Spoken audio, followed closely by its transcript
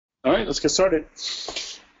All right, let's get started.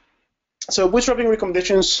 So, bootstrapping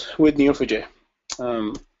recommendations with Neo4j.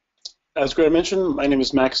 Um, as Greg mentioned, my name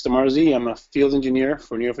is Max Marzi. I'm a field engineer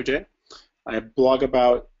for Neo4j. I blog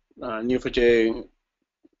about Neo4j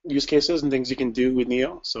use cases and things you can do with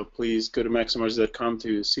Neo. So please go to maxmarzi.com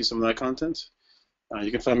to see some of that content.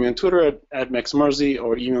 You can find me on Twitter at maxmarzi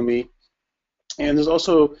or email me. And there's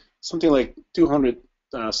also something like 200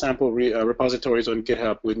 sample repositories on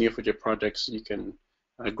GitHub with Neo4j projects you can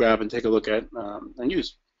grab and take a look at and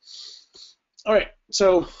use. All right,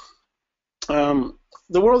 so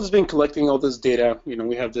the world has been collecting all this data. You know,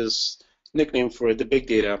 we have this nickname for it, the big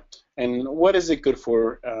data. And what is it good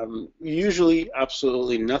for? Usually,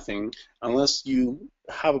 absolutely nothing, unless you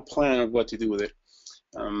have a plan of what to do with it.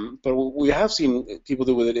 But what we have seen people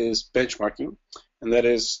do with it is benchmarking, and that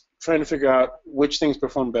is trying to figure out which things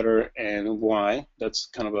perform better and why. That's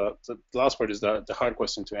kind of the last part is the hard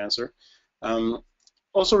question to answer.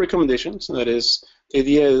 Also recommendations, that is the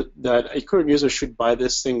idea that a current user should buy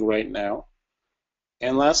this thing right now.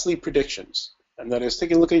 And lastly, predictions, and that is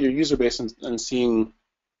taking a look at your user base and seeing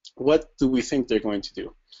what do we think they're going to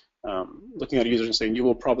do. Looking at users and saying, you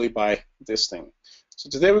will probably buy this thing. So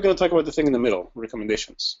today we're going to talk about the thing in the middle,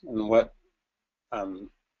 recommendations, and what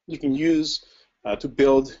you can use to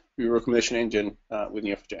build your recommendation engine with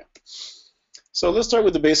Neo4j. So let's start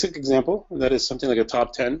with the basic example, and that is something like a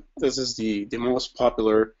top 10. This is the most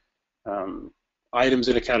popular items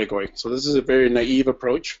in a category. So this is a very naive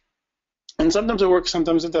approach. And sometimes it works,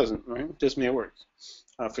 sometimes it doesn't, right? This may work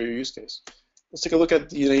for your use case. Let's take a look at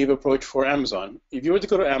the naive approach for Amazon. If you were to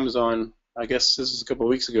go to Amazon, I guess this is a couple of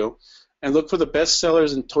weeks ago, and look for the best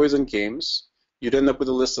sellers in toys and games, you'd end up with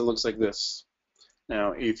a list that looks like this.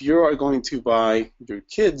 Now, if you are going to buy your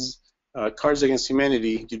kids Cards Against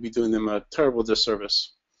Humanity, you'd be doing them a terrible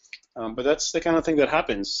disservice. But that's the kind of thing that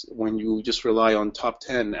happens when you just rely on top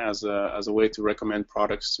 10 as a way to recommend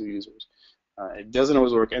products to users. It doesn't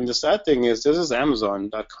always work. And the sad thing is, this is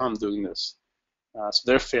Amazon.com doing this. So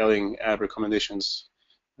they're failing at recommendations,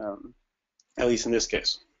 at least in this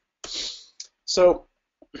case. So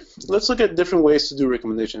let's look at different ways to do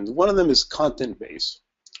recommendations. One of them is content-based.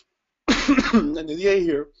 And the idea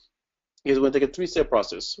here is we're going to take a three-step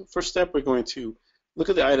process. First step, we're going to look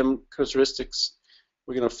at the item characteristics.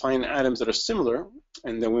 We're going to find items that are similar,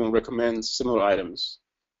 and then we'll recommend similar items.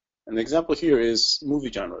 And the example here is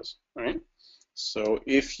movie genres, right? So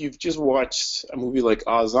if you've just watched a movie like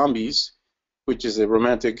Zombies, which is a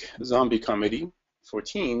romantic zombie comedy for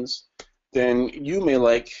teens, then you may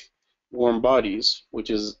like Warm Bodies,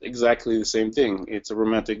 which is exactly the same thing. It's a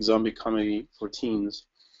romantic zombie comedy for teens.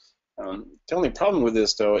 The only problem with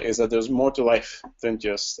this, though, is that there's more to life than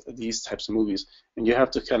just these types of movies. And you have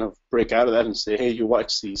to kind of break out of that and say, hey, you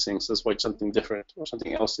watch these things, let's watch something different or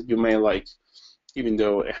something else that you may like, even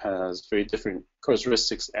though it has very different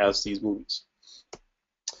characteristics as these movies.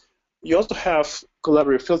 You also have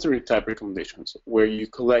collaborative filtering type recommendations, where you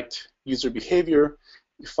collect user behavior,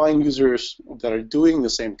 you find users that are doing the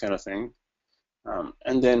same kind of thing,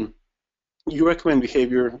 and then you recommend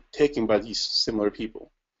behavior taken by these similar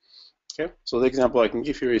people. Okay, so the example I can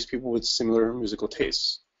give here is people with similar musical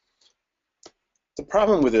tastes. The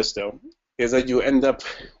problem with this, though, is that you end up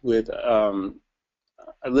with a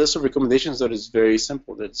list of recommendations that is very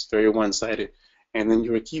simple, that's very one-sided, and then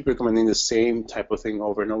you keep recommending the same type of thing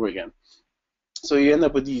over and over again. So you end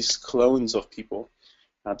up with these clones of people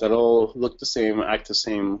that all look the same, act the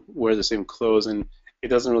same, wear the same clothes, and it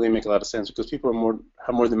doesn't really make a lot of sense because people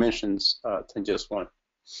have more dimensions than just one.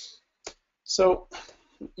 So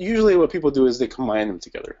usually what people do is they combine them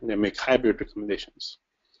together and they make hybrid recommendations.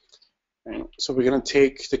 And so we're going to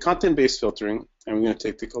take the content-based filtering and we're going to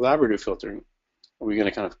take the collaborative filtering and we're going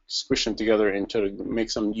to kind of squish them together and try to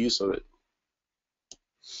make some use of it.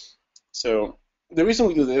 So the reason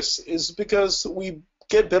we do this is because we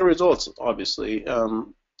get better results, obviously.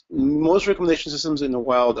 Most recommendation systems in the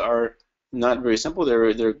wild are not very simple.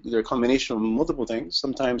 They're a combination of multiple things.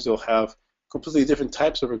 Sometimes they'll have completely different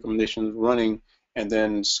types of recommendations running and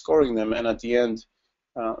then scoring them, and at the end,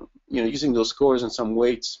 using those scores and some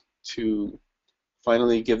weights to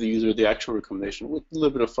finally give the user the actual recommendation with a little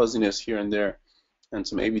bit of fuzziness here and there and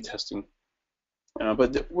some A/B testing.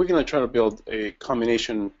 But we're going to try to build a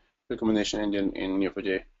combination recommendation engine in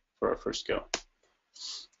Neo4j for our first go.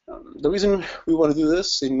 The reason we want to do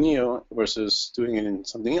this in Neo versus doing it in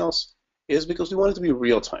something else is because we want it to be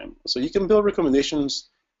real time. So you can build recommendations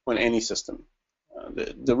on any system.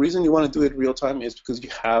 The reason you want to do it real time is because you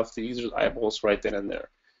have the user's eyeballs right then and there.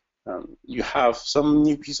 You have some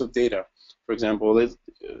new piece of data. For example,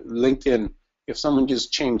 LinkedIn, if someone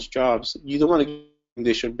just changed jobs, you don't want to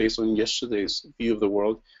recommendation based on yesterday's view of the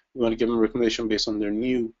world. We want to give them a recommendation based on their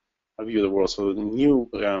new view of the world. So the new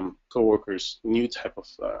coworkers, new type of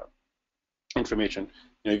information.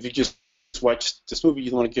 If you just watched this movie,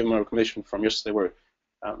 you don't want to give them a recommendation from yesterday where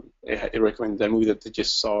it recommended that movie that they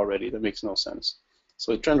just saw already. That makes no sense.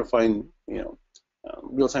 So we're trying to find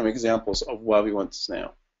real-time examples of why we want this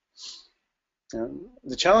now.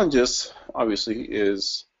 The challenges, obviously,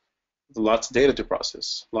 is lots of data to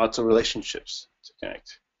process, lots of relationships to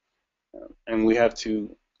connect. And we have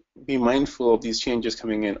to be mindful of these changes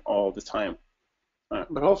coming in all the time.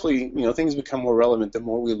 But hopefully, things become more relevant the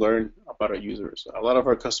more we learn about our users. A lot of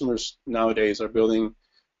our customers nowadays are building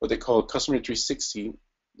what they call customer 360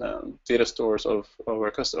 data stores of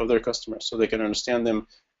their customers, so they can understand them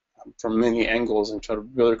from many angles and try to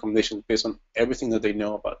build recommendations based on everything that they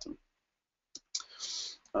know about them.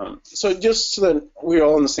 So just so that we're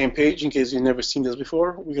all on the same page, in case you've never seen this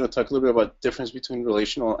before, we're going to talk a little bit about the difference between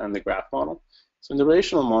relational and the graph model. So in the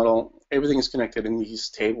relational model, everything is connected in these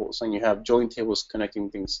tables, and you have joint tables connecting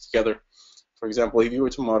things together. For example, if you were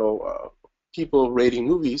to model people rating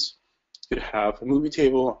movies, you could have a movie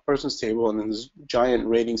table, a person's table, and then this giant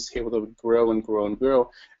ratings table that would grow and grow and grow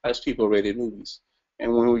as people rated movies.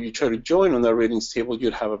 And when you try to join on that ratings table,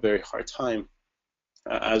 you'd have a very hard time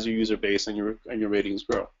as your user base and your ratings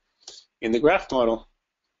grow. In the graph model,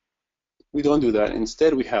 we don't do that.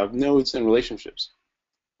 Instead, we have nodes and relationships,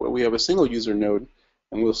 where we have a single user node,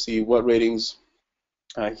 and we'll see what ratings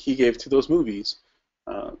he gave to those movies,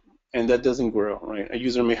 and that doesn't grow, right? A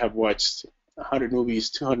user may have watched 100 movies,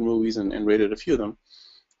 200 movies, and rated a few of them,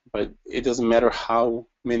 but it doesn't matter how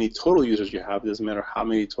many total users you have. It doesn't matter how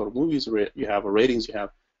many total movies you have or ratings you have.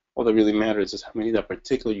 All that really matters is how many that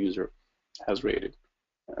particular user has rated.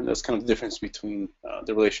 And that's kind of the difference between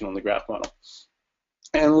the relational and the graph model.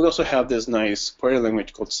 And we also have this nice query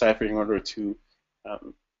language called Cypher in order to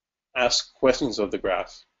ask questions of the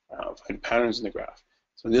graph, find patterns in the graph.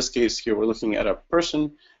 So in this case here, we're looking at a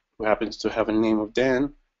person who happens to have a name of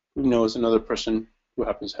Dan, who knows another person who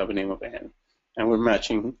happens to have a name of Anne. And we're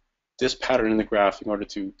matching this pattern in the graph in order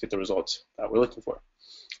to get the results that we're looking for.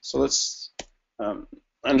 So let's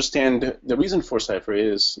understand the reason for Cypher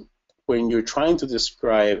is when you're trying to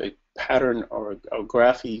describe a pattern or a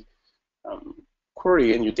graphy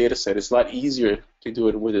query in your data set, it's a lot easier to do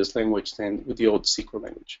it with this language than with the old SQL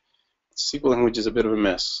language. SQL language is a bit of a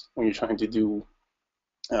mess when you're trying to do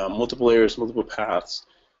multiple layers, multiple paths.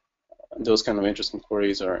 Those kind of interesting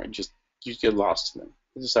queries are just, you get lost in them.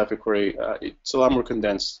 With the Cypher query, it's a lot more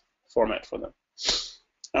condensed format for them.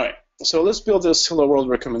 All right, so let's build this Hello World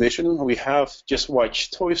recommendation. We have just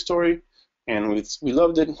watched Toy Story, and we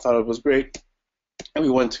loved it, thought it was great, and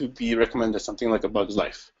we want to be recommended something like A Bug's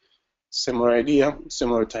Life. Similar idea,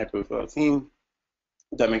 similar type of theme.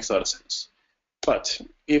 That makes a lot of sense. But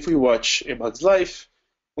if we watch A Bug's Life,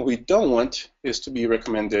 what we don't want is to be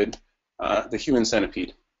recommended The Human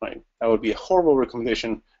Centipede. Right? That would be a horrible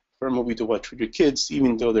recommendation for a movie to watch with your kids,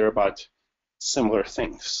 even though they're about similar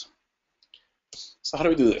things. So how do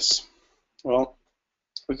we do this? Well,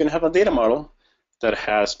 we can have a data model that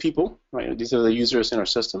has people, right? These are the users in our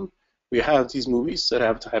system. We have these movies that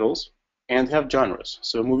have titles and they have genres.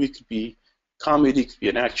 So a movie could be comedy, could be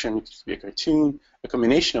an action, it could be a cartoon, a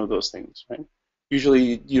combination of those things, right?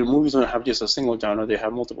 Usually your movies don't have just a single genre, they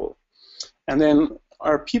have multiple. And then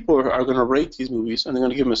our people are going to rate these movies and they're going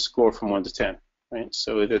to give them a score from 1 to 10, right?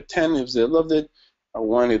 So the 10 if they loved it, or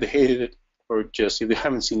 1 if they hated it, or just if they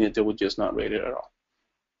haven't seen it, they would just not rate it at all.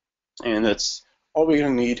 And that's all we're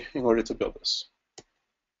going to need in order to build this.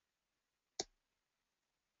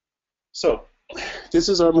 So this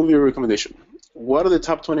is our movie recommendation. What are the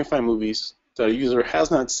top 25 movies that a user has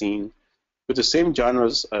not seen with the same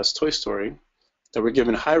genres as Toy Story that were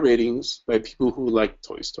given high ratings by people who like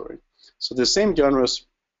Toy Story? So the same genres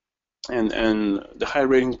and the high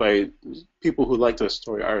ratings by people who like Toy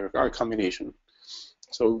Story are a combination.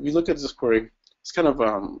 So we look at this query, it's kind of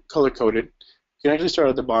color-coded. You can actually start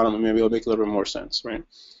at the bottom and maybe it'll make a little bit more sense, right?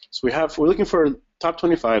 So we're looking for top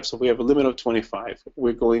 25, so we have a limit of 25.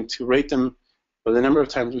 We're going to rate them by the number of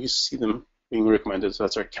times we see them being recommended, so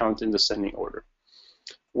that's our count in descending order.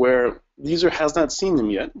 Where the user has not seen them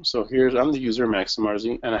yet, so I'm the user, Max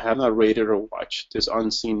Marzi, and I have not rated or watched this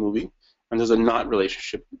unseen movie, and there's a not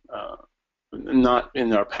relationship, not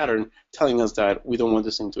in our pattern, telling us that we don't want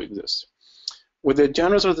this thing to exist. Where the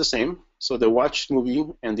genres are the same, so the watched movie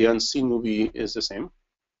and the unseen movie is the same,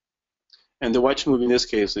 and the watched movie in this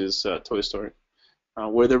case is Toy Story.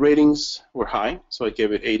 Where the ratings were high, so I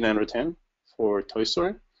gave it 8, 9, or 10 for Toy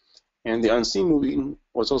Story, and the unseen movie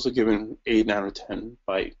was also given 8, 9, or 10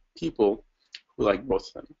 by people who like both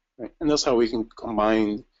of them. right? And that's how we can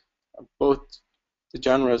combine both the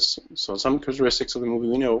genres, so some characteristics of the movie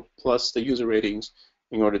we know, plus the user ratings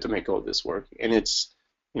in order to make all this work. And it's,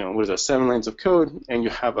 what is that, 7 lines of code, and you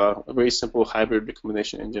have a very simple hybrid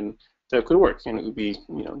recommendation engine that could work, and it would be,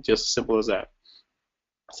 just as simple as that.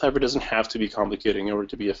 Hybrid doesn't have to be complicated in order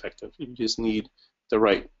to be effective. You just need the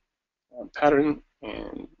right pattern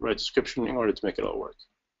and right description in order to make it all work.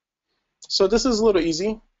 So this is a little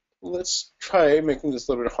easy. Let's try making this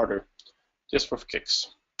a little bit harder, just for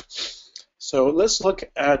kicks. So let's look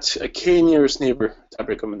at a k nearest neighbor type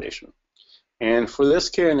recommendation. And for this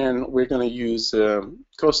KNN, we're going to use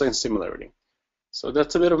cosine similarity. So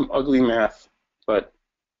that's a bit of ugly math, but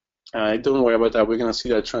don't worry about that. We're going to see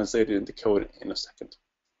that translated into code in a second.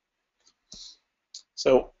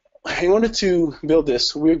 So in order to build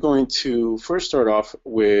this, we're going to first start off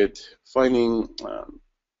with finding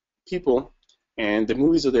people and the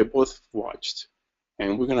movies that they both watched.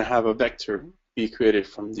 And we're going to have a vector be created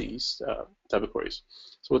from these type of queries.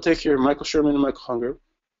 So we'll take here Michael Sherman and Michael Hunger,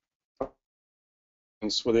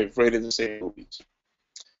 where they've rated the same movies.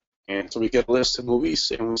 And so we get a list of movies,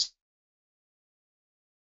 and we see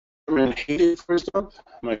Sherman hated Forrest Gump,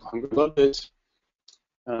 Michael Hunger loved it.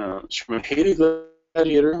 Sherman hated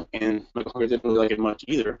Gladiator, and Michael Hunger didn't really like it much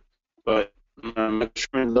either. But Michael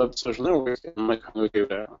Sherman loved Social Network, and Michael Hunger gave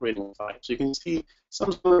it a rating of 5. So you can see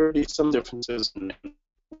some similarities, some differences,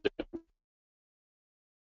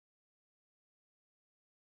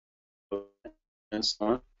 and so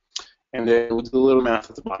on. And then we'll do a little math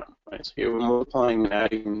at the bottom, right? So here we're multiplying and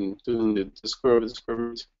adding and doing the square root of the square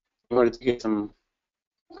root in order to get some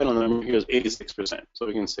final number. Here's 86%. So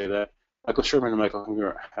we can say that Michael Sherman and Michael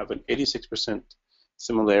Hunger have an 86%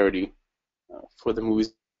 similarity for the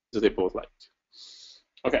movies that they both liked.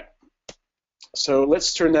 Okay, so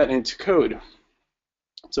let's turn that into code.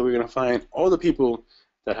 So we're going to find all the people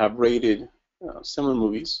that have rated similar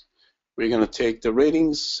movies. We're going to take the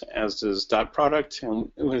ratings as this dot product,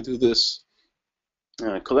 and we're going to do this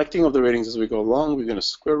collecting of the ratings as we go along. We're going to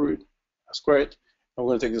square it, and we're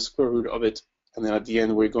going to take the square root of it, and then at the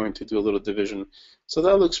end we're going to do a little division. So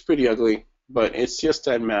that looks pretty ugly, but it's just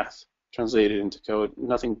that math translated into code,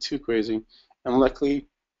 nothing too crazy. And luckily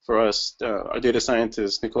for us, our data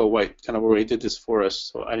scientist, Nicole White, kind of already did this for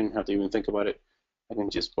us, so I didn't have to even think about it. I can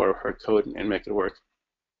just borrow her code and make it work.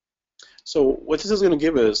 So what this is going to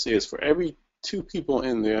give us is for every 2 people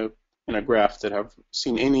in a graph that have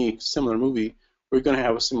seen any similar movie, we're going to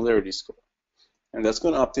have a similarity score. And that's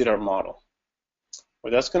going to update our model.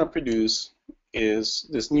 What that's going to produce is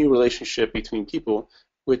this new relationship between people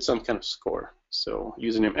with some kind of score. So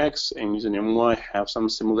username X and username Y have some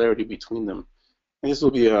similarity between them. And this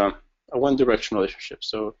will be a one-direction relationship.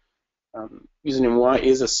 So username Y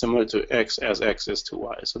is as similar to X as X is to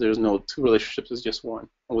Y. So there's no 2 relationships, it's just one.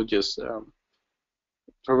 We'll just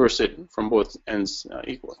traverse it from both ends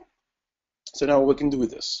equally. So now what we can do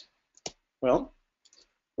with this? Well,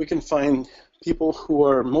 we can find people who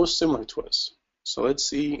are most similar to us. So let's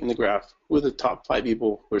see in the graph who are the top 5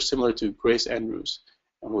 people who are similar to Grace Andrews,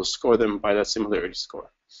 and we'll score them by that similarity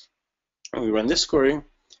score. And we run this scoring,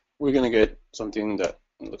 we're going to get something that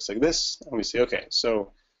looks like this, and we say, okay,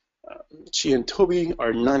 so she and Toby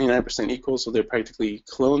are 99% equal, so they're practically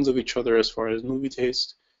clones of each other as far as movie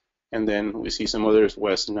taste. And then we see some others,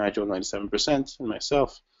 Wes and Nigel, 97%, and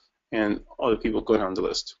myself, and other people go down the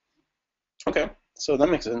list. Okay, so that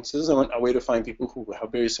makes sense. This is a way to find people who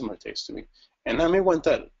have very similar tastes to me. And I may want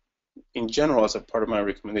that in general as a part of my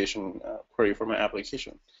recommendation query for my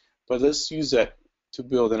application. But let's use that to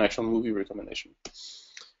build an actual movie recommendation.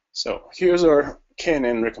 So here's our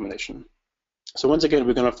KNN recommendation. So once again,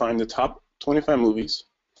 we're going to find the top 25 movies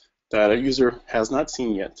that a user has not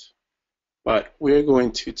seen yet, but we're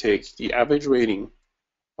going to take the average rating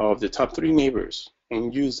of the top 3 neighbors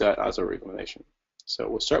and use that as our recommendation. So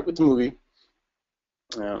we'll start with the movie,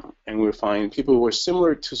 and we'll find people who are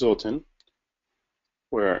similar to Zoltan,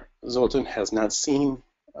 where Zoltan has not seen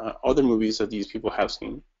other movies that these people have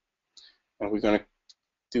seen. And we're going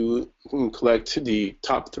to collect the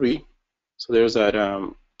top 3. So there's that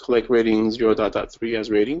collect ratings 0.3 as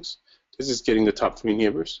ratings. This is getting the top 3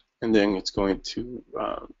 neighbors, and then it's going to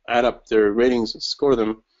add up their ratings, score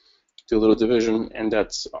them, do a little division, and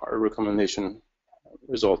that's our recommendation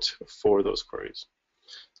result for those queries.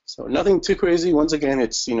 So nothing too crazy. Once again,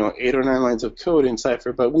 it's 8 or 9 lines of code in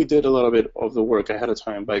Cypher, but we did a little bit of the work ahead of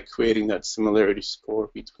time by creating that similarity score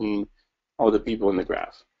between all the people in the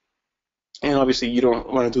graph. And obviously, you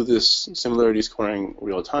don't want to do this similarity scoring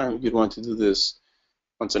real time. You'd want to do this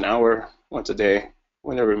once an hour, once a day,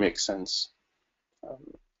 whenever it makes sense.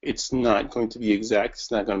 it's not going to be exact,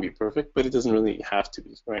 it's not going to be perfect, but it doesn't really have to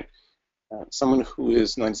be, right? Someone who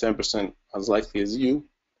is 97% as likely as you,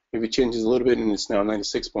 if it changes a little bit and it's now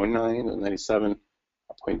 96.9 or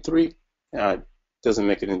 97.3, doesn't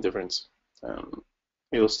make any difference.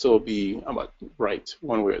 It'll still be about right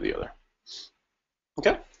one way or the other.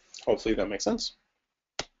 Okay, hopefully that makes sense.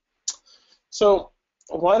 So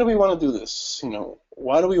why do we want to do this?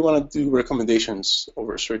 Why do we want to do recommendations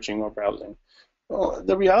over searching or browsing? Well,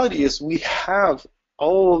 the reality is we have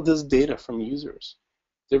all of this data from users.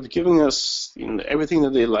 They're giving us everything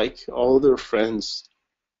that they like, all their friends,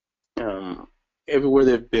 everywhere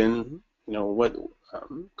they've been, what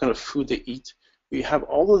kind of food they eat. We have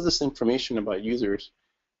all of this information about users,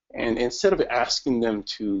 and instead of asking them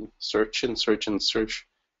to search and search and search,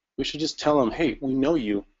 we should just tell them, hey, we know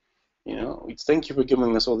you. Thank you for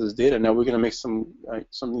giving us all this data. Now we're going to make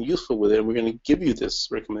something useful with it, and we're going to give you this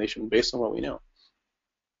recommendation based on what we know.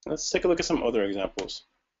 Let's take a look at some other examples.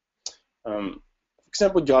 For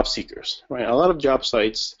example, job seekers, right? A lot of job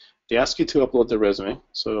sites, they ask you to upload the resume.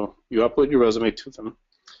 So you upload your resume to them,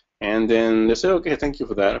 and then they say, okay, thank you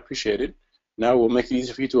for that, appreciate it. Now we'll make it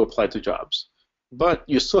easy for you to apply to jobs. But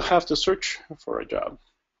you still have to search for a job.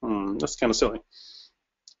 That's kind of silly.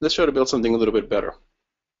 Let's try to build something a little bit better.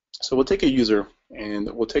 So we'll take a user, and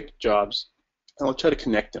we'll take jobs, and we'll try to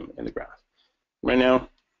connect them in the graph. Right now,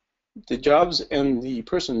 the jobs and the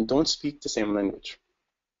person don't speak the same language.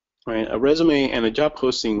 Right? A resume and a job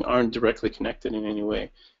posting aren't directly connected in any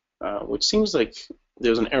way, which seems like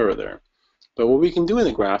there's an error there. But what we can do in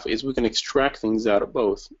the graph is we can extract things out of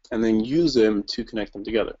both and then use them to connect them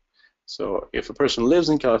together. So if a person lives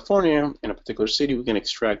in California in a particular city, we can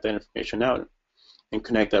extract that information out and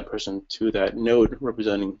connect that person to that node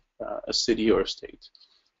representing a city or a state.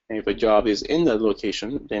 And if a job is in that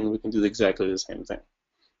location, then we can do exactly the same thing.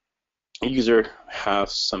 A user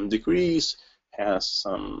has some degrees, has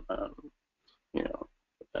some,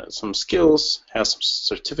 some skills, has some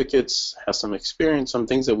certificates, has some experience, some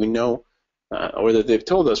things that we know, or that they've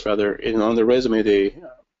told us rather, on their resume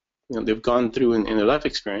they've gone through in their life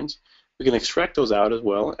experience. We can extract those out as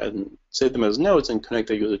well and save them as notes and connect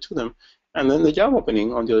the user to them. And then the job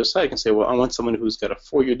opening on the other side can say, well, I want someone who's got a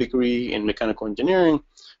 4-year degree in mechanical engineering,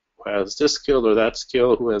 who has this skill or that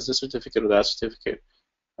skill, who has this certificate or that certificate.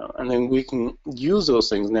 And then we can use those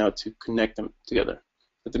things now to connect them together,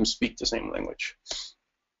 let them speak the same language.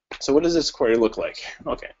 So what does this query look like?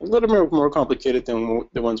 Okay, a little bit more complicated than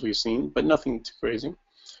the ones we've seen, but nothing too crazy.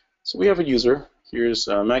 So we have a user. Here's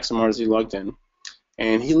Max and Marzi logged in,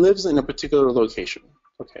 and he lives in a particular location.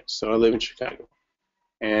 Okay, so I live in Chicago,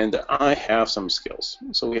 and I have some skills.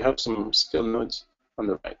 So we have some skill nodes on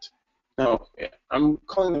the right. Now, I'm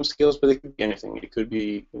calling them skills, but it could be anything. It could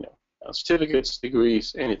be, certificates,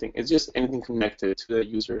 degrees, anything. It's just anything connected to the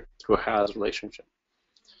user through a has relationship.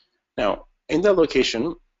 Now, in that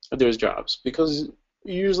location, there's jobs, because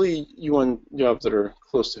usually you want jobs that are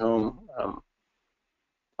close to home.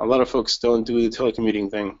 A lot of folks don't do the telecommuting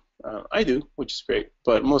thing. I do, which is great,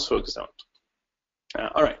 but most folks don't.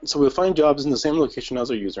 All right, so we'll find jobs in the same location as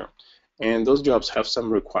our user, and those jobs have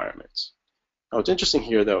some requirements. Now, what's interesting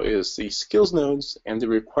here, though, is the skills nodes and the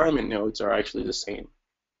requirement nodes are actually the same.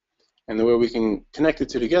 And the way we can connect the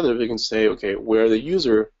two together, we can say, okay, where the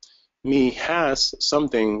user, me, has some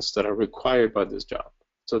things that are required by this job.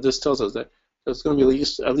 So this tells us that there's going to be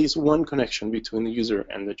at least one connection between the user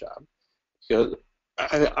and the job. Because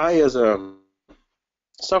I as a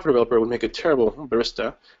software developer, would make a terrible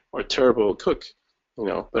barista or a terrible cook,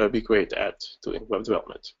 but I'd be great at doing web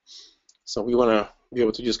development. So we want to be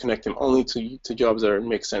able to just connect them only to jobs that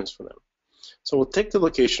make sense for them. So we'll take the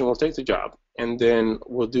location, we'll take the job, and then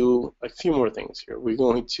we'll do a few more things here. We're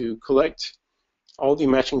going to collect all the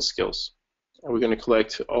matching skills, and we're going to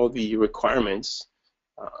collect all the requirements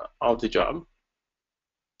of the job,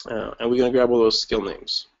 and we're going to grab all those skill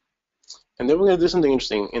names. And then we're going to do something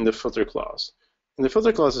interesting in the filter clause. And the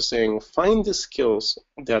filter clause is saying, find the skills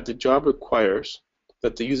that the job requires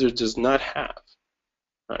that the user does not have,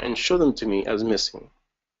 and show them to me as missing.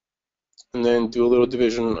 And then do a little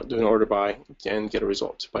division, do an order by, and get a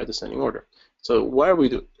result by descending order. So why are we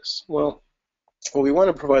doing this? Well, what we want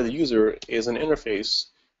to provide the user is an interface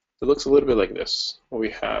that looks a little bit like this, where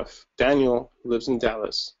we have Daniel, who lives in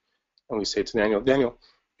Dallas, and we say to Daniel,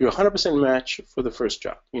 you're 100% match for the first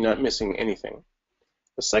job. You're not missing anything.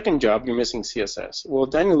 The second job, you're missing CSS. Well,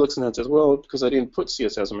 Daniel looks at that and says, well, because I didn't put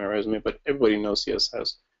CSS on my resume, but everybody knows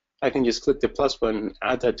CSS. I can just click the plus button,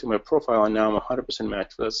 add that to my profile, and now I'm 100%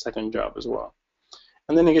 match for that second job as well.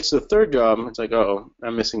 And then it gets to the third job, it's like, oh,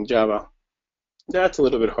 I'm missing Java. That's a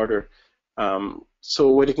little bit harder. So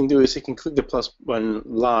what he can do is he can click the plus button,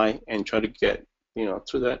 lie, and try to get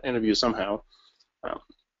through that interview somehow,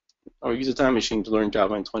 or use a time machine to learn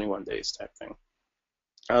Java in 21 days type thing.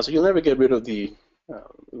 So you'll never get rid of the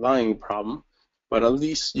lying problem, but at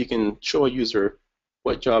least you can show a user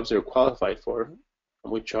what jobs they're qualified for,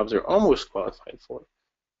 and which jobs they're almost qualified for,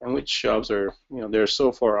 and which jobs are they're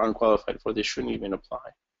so far unqualified for they shouldn't even apply.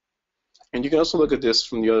 And you can also look at this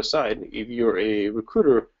from the other side. If you're a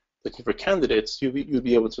recruiter looking for candidates, you'll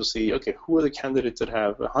be able to see, okay, who are the candidates that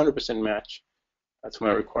have 100% match to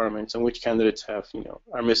my requirements, and which candidates have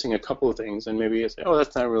are missing a couple of things, and maybe you say, oh,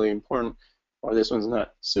 that's not really important, or this one's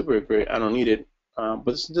not super great, I don't need it. But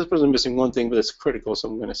this person's missing one thing, but it's critical, so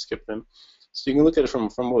I'm going to skip them. So you can look at it from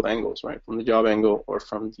both angles, right? From the job angle or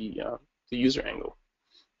from the user angle.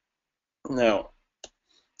 Now,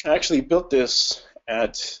 I actually built this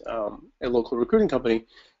at a local recruiting company,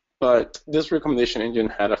 but this recommendation engine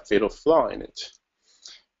had a fatal flaw in it,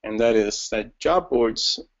 and that is that job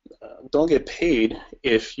boards don't get paid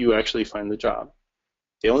if you actually find the job.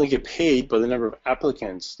 They only get paid by the number of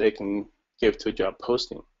applicants they can give to a job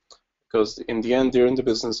posting, because in the end they're in the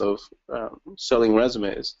business of selling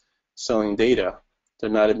resumes, selling data. They're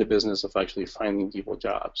not in the business of actually finding people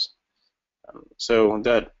jobs. So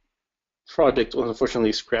that project was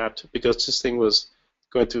unfortunately scrapped because this thing was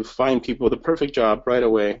going to find people the perfect job right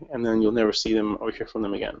away, and then you'll never see them or hear from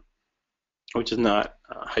them again, which is not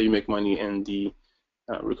how you make money in the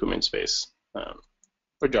recruitment space,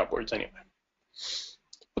 or job boards anyway.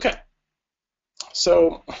 Okay,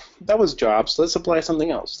 so that was jobs. Let's apply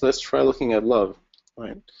something else. Let's try looking at love.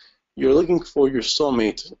 Right? You're looking for your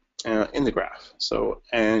soulmate in the graph. So,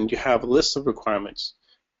 and you have a list of requirements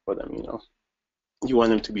for them. You want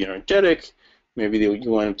them to be energetic. Maybe you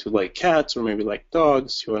want them to like cats, or maybe like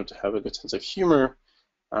dogs. You want them to have a good sense of humor.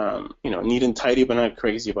 Neat and tidy, but not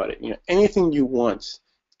crazy about it. Anything you want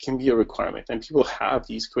can be a requirement, and people have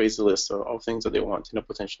these crazy lists of things that they want in a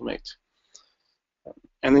potential mate.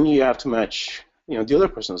 And then you have to match, the other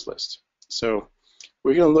person's list. So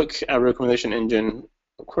we're going to look at recommendation engine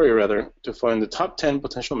query rather to find the top 10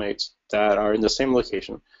 potential mates that are in the same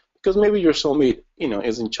location, because maybe your soulmate,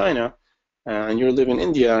 is in China, and you live in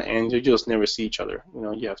India, and you just never see each other.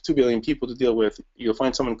 You have 2 billion people to deal with. You'll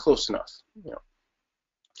find someone close enough.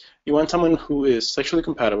 You want someone who is sexually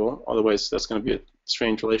compatible, otherwise that's going to be a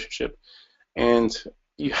strange relationship. And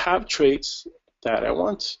you have traits that I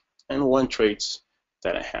want and want traits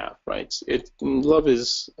that I have, right? Love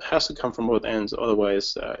has to come from both ends,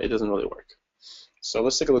 otherwise it doesn't really work. So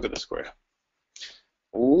let's take a look at this query.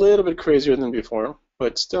 A little bit crazier than before,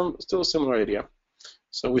 but still a similar idea.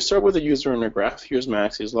 So we start with a user in our graph. Here's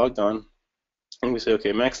Max, he's logged on, and we say,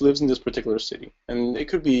 okay, Max lives in this particular city. And it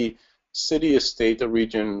could be city, a state, a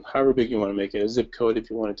region, however big you want to make it, a zip code if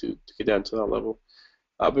you wanted to get down to that level.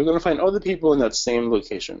 But we're going to find other people in that same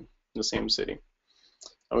location, in the same city. And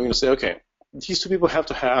we're going to say, okay, these two people have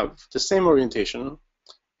to have the same orientation,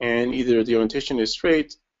 and either the orientation is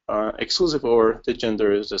straight, exclusive, or the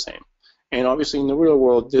gender is the same. And obviously in the real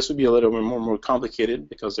world, this would be a little bit more complicated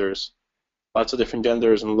because there's lots of different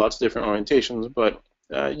genders and lots of different orientations, but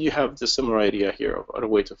you have the similar idea here of a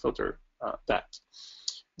way to filter that.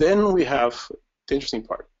 Then we have the interesting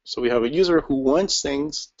part. So we have a user who wants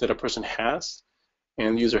things that a person has,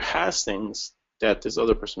 and the user has things that this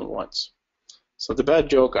other person wants. So the bad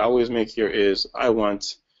joke I always make here is I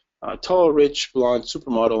want a tall, rich, blonde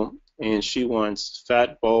supermodel, and she wants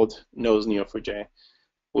fat, bald, nose Neo4j,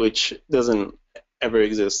 which doesn't ever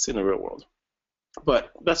exist in the real world.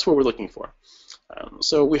 But that's what we're looking for.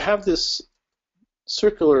 So we have this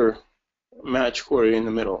circular match query in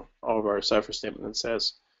the middle of our cipher statement that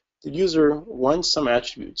says the user wants some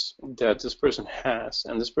attributes that this person has,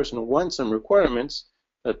 and this person wants some requirements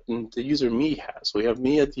that the user me has. So we have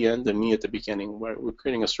me at the end and me at the beginning, where we're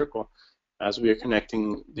creating a circle as we are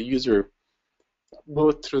connecting the user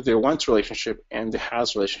both through their wants relationship and the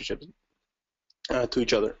has relationship to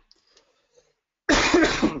each other.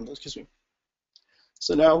 Excuse me.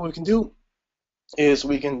 So now what we can do is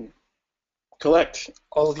we can collect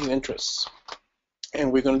all of these interests,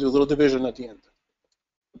 and we're going to do a little division at the end.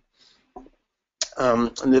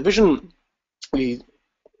 And the division we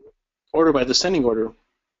order by descending order,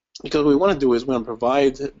 because what we want to do is we want to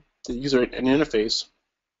provide the user an interface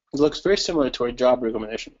that looks very similar to our job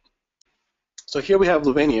recommendation. So here we have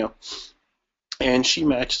Lovenia, and she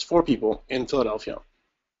matched 4 people in Philadelphia,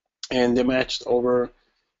 and they matched over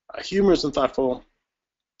humorous and thoughtful,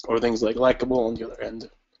 or things like likable on the other end.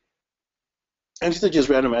 And these are just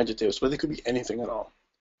random adjectives, but they could be anything at all.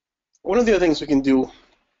 One of the other things we can do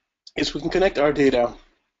is we can connect our data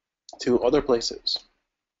to other places.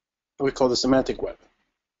 we call the semantic web,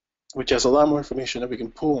 which has a lot more information that we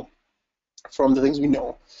can pull from the things we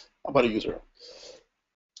know about a user.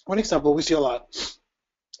 One example we see a lot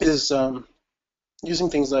is using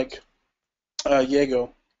things like Jaeger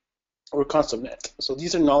or ConceptNet. So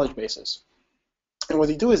these are knowledge bases. And what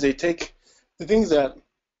they do is they take the things that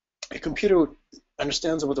a computer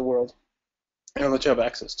understands about the world and let you have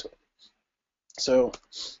access to it. So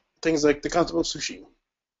things like the concept of sushi.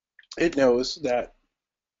 It knows that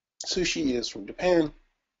sushi is from Japan,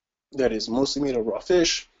 that is mostly made of raw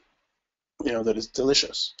fish, that is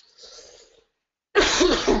delicious.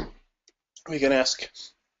 We can ask,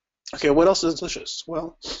 okay, what else is delicious?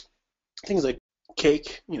 Well, things like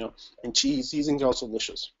cake, and cheese, these things are also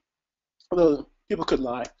delicious. Although people could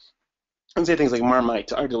lie and say things like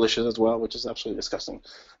Marmite are delicious as well, which is absolutely disgusting.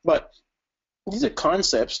 But these are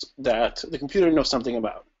concepts that the computer knows something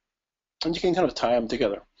about, and you can kind of tie them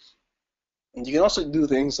together. And you can also do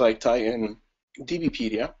things like tie in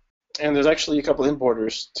DBpedia, and there's actually a couple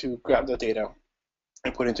importers to grab the data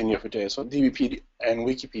and put into Neo4j, so DBpedia and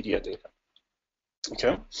Wikipedia data.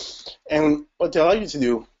 Okay, and what they allow you to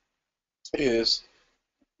do is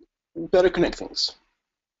better connect things.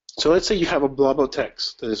 So let's say you have a blob of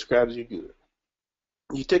text that describes your user.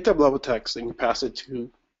 You take that blob of text and you pass it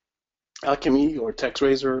to Alchemy or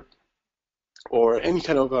TextRaiser or any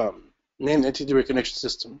kind of named entity recognition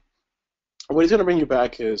system. What it's going to bring you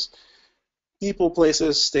back is people,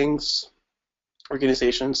 places, things,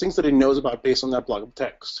 organizations, things that it knows about based on that blob of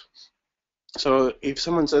text. So if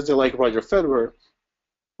someone says they like Roger Federer,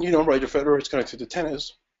 Roger Federer is connected to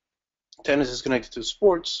tennis. Tennis is connected to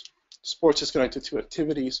sports. Sports is connected to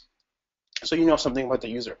activities. So you know something about the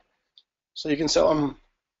user. So you can sell them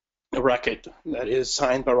a racket that is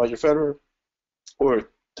signed by Roger Federer, or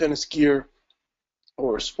tennis gear,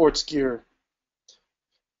 or sports gear,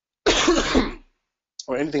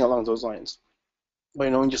 or anything along those lines. By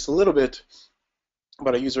knowing just a little bit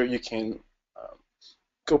about a user, you can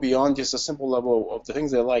go beyond just a simple level of the things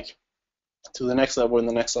they like to the next level and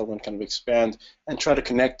the next level, and kind of expand and try to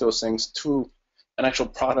connect those things to an actual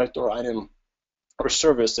product or item or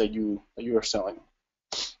service that you are selling.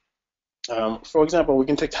 For example, we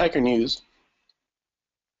can take Hacker News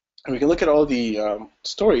and we can look at all the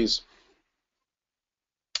stories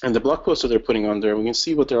and the blog posts that they're putting on there. We can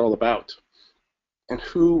see what they're all about and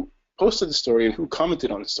who posted the story and who commented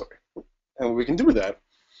on the story. And what we can do with that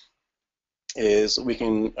is we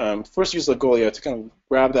can first use Logolia to kind of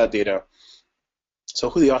grab that data. So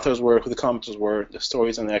who the authors were, who the commenters were, the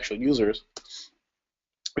stories, and the actual users.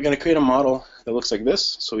 We're going to create a model that looks like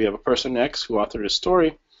this. So we have a person X who authored a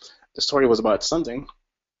story. The story was about something.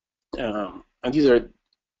 And these are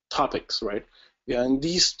topics, right? Yeah, and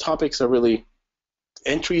these topics are really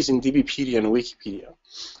entries in DBpedia and Wikipedia.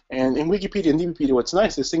 And in Wikipedia and DBpedia, what's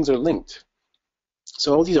nice is things are linked.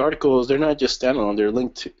 So all these articles, they're not just standalone. They're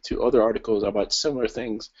linked to other articles about similar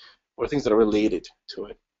things or things that are related to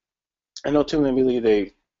it. And ultimately,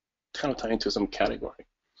 they kind of tie into some category.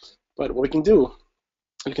 But what we can do,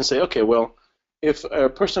 we can say, okay, well, if a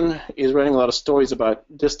person is writing a lot of stories about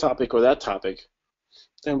this topic or that topic,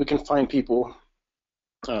 then we can find people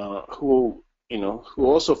who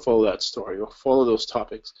also follow that story or follow those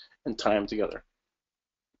topics and tie them together.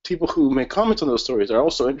 People who make comments on those stories are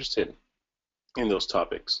also interested in those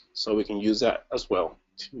topics, so we can use that as well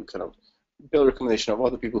to kind of build a recommendation of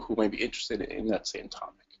other people who may be interested in that same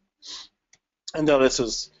topic. And that lets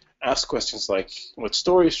us ask questions like, what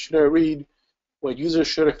stories should I read? What users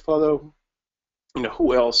should I follow?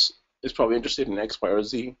 Who else is probably interested in X, Y, or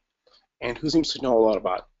Z? And who seems to know a lot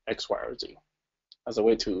about X, Y, or Z? As a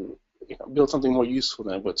way to build something more useful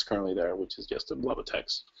than what's currently there, which is just a blob of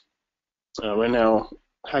text. Right now,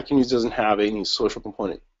 Hacker News doesn't have any social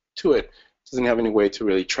component to it. It doesn't have any way to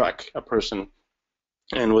really track a person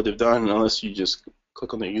and what they've done unless you just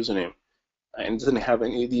click on their username. And it doesn't have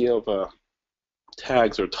any idea of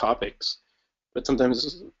tags or topics. But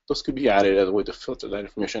sometimes those could be added as a way to filter that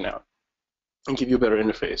information out and give you a better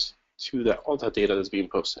interface to all that data that's being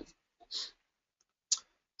posted.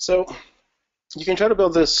 So you can try to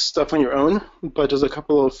build this stuff on your own, but there's a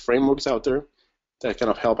couple of frameworks out there that kind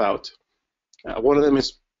of help out. One of them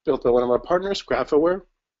is built by one of our partners, GraphAware,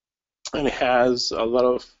 and it has a lot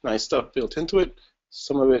of nice stuff built into it.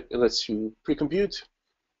 Some of it lets you pre-compute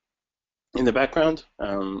in the background,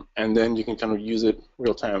 and then you can kind of use it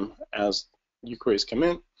real time as new queries come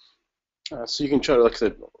in. So you can try to look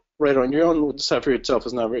at it right on your own. The software itself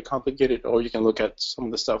is not very complicated, or you can look at some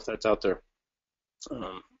of the stuff that's out there.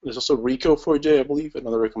 There's also Neo4j, I believe,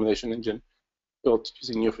 another recommendation engine built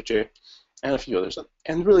using Neo4j, and a few others.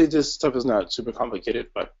 And really, this stuff is not super complicated,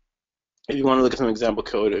 but if you want to look at some example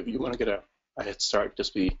code, if you want to get a head start,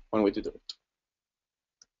 just be one way to do it.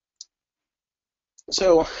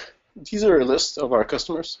 So these are a list of our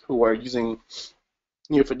customers who are using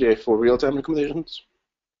Neo4j for real-time recommendations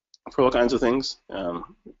for all kinds of things,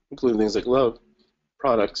 including things like love,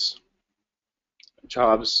 products,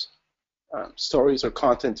 jobs, stories or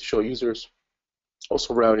content to show users,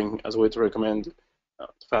 also routing as a way to recommend the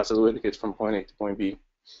fastest way to get from point A to point B,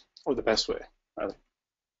 or the best way, rather.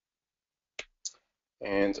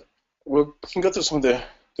 And we can go through some of the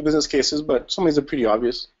business cases, but some of these are pretty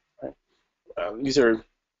obvious. Right? These are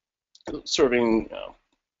serving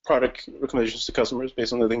product recommendations to customers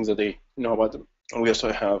based on the things that they know about them. And we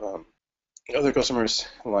also have other customers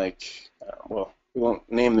like, well, we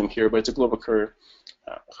won't name them here, but it's a global courier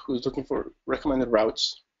who's looking for recommended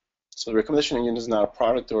routes. So the recommendation engine is not a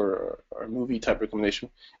product or a movie type recommendation.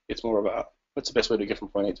 It's more about what's the best way to get from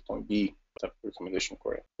point A to point B type of recommendation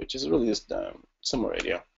query, which is really just a similar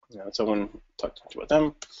idea. Someone talked about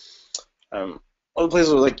them. Other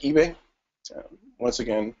places like eBay, once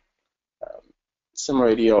again, similar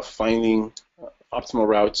idea of finding optimal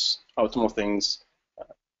routes, optimal things in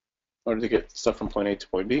order to get stuff from point A to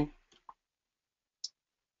point B.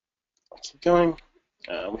 I'll keep going.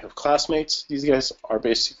 We have classmates. These guys are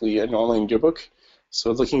basically an online yearbook.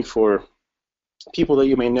 So looking for people that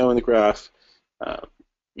you may know in the graph,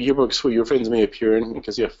 yearbooks where your friends may appear in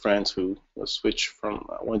because you have friends who switch from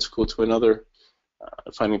one school to another,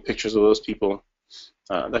 finding pictures of those people,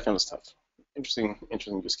 that kind of stuff. Interesting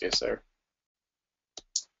use case there.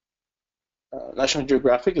 National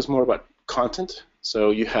Geographic is more about content.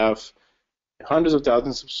 So you have hundreds of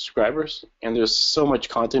thousands of subscribers, and there's so much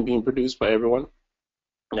content being produced by everyone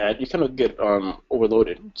that you kind of get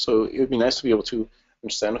overloaded. So it would be nice to be able to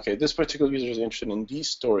understand, okay, this particular user is interested in these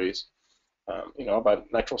stories,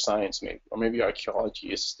 about natural science, maybe, or maybe archaeology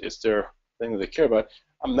is their thing that they care about.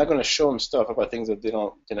 I'm not going to show them stuff about things that they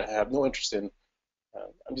have no interest in.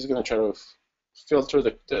 I'm just going to try to filter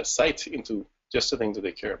the site into just the things that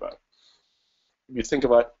they care about. If you think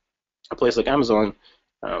about a place like Amazon,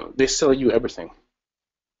 they sell you everything,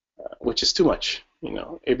 which is too much.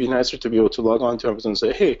 It'd be nicer to be able to log on to Amazon and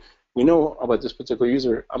say, hey, we know about this particular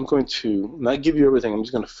user. I'm going to not give you everything. I'm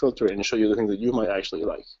just going to filter it and show you the things that you might actually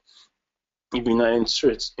like. If you're not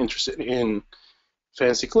interested in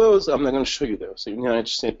fancy clothes, I'm not going to show you those. If you're not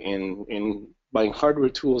interested in buying hardware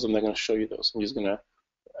tools, I'm not going to show you those. I'm just going to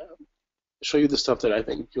show you the stuff that I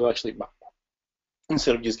think you'll actually buy,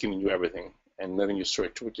 instead of just giving you everything and letting you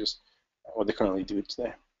search, which is what they currently do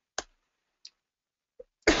today.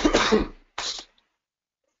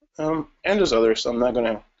 And there's others. I'm not going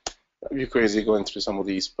to be crazy going through some of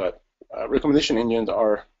these, but recommendation engines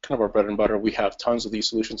are kind of our bread and butter. We have tons of these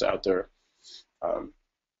solutions out there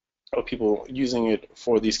of people using it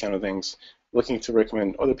for these kind of things, looking to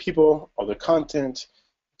recommend other people, other content,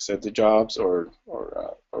 except the jobs or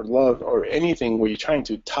love or anything where you're trying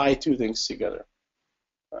to tie two things together.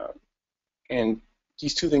 And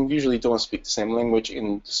these two things usually don't speak the same language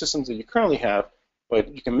in the systems that you currently have,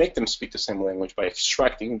 but you can make them speak the same language by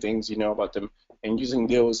extracting things you know about them and using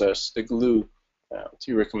those as the glue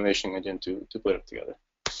to your recommendation engine to put it together.